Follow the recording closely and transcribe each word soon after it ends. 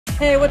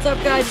Hey, what's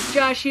up guys? It's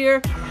Josh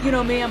here. You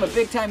know me, I'm a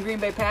big-time Green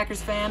Bay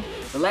Packers fan.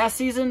 The last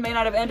season may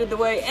not have ended the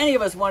way any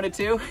of us wanted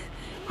to.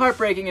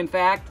 Heartbreaking, in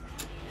fact.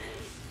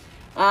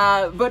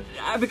 But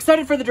I'm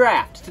excited for the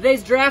draft.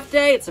 Today's draft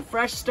day. It's a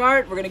fresh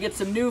start. We're going to get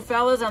some new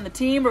fellas on the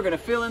team. We're going to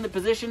fill in the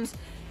positions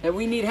that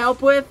we need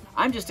help with.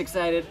 I'm just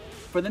excited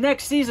for the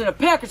next season of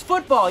Packers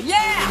football.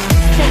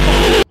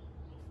 Yeah!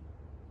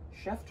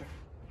 Schefter's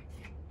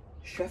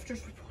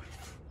reporting.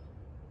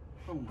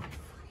 Oh my.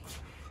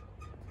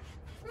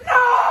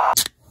 No!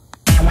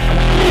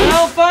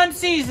 Well, fun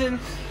season.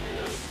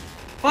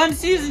 Fun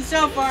season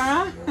so far,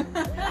 huh?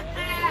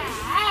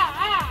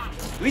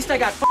 At least I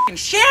got fucking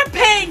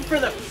champagne for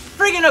the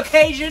friggin'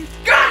 occasion.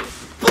 God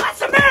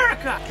bless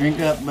America! Drink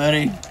up,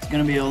 buddy. It's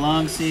gonna be a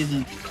long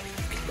season.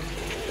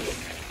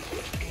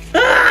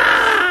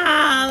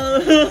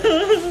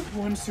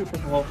 One Super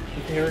Bowl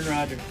with Aaron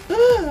Rodgers.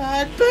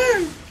 I'd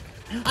burn.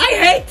 I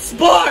hate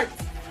sports!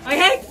 I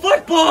hate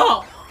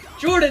football!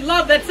 Jordan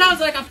Love, that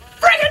sounds like a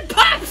friggin'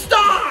 pop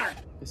star!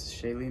 This is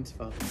Shaylene's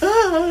fault.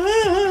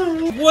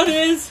 What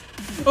is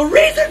a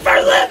reason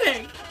for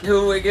living?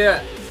 Who we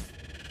got?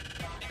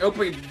 Hope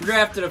we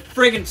drafted a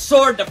friggin'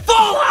 sword to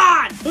fall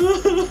on!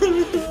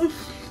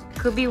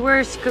 Could be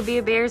worse. Could be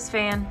a Bears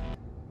fan.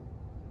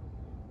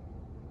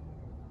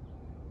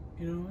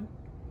 You know what?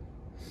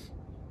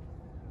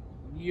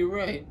 You're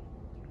right.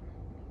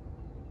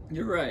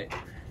 You're right.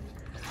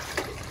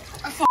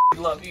 I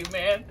fucking love you,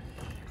 man.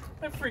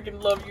 I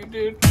freaking love you,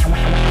 dude.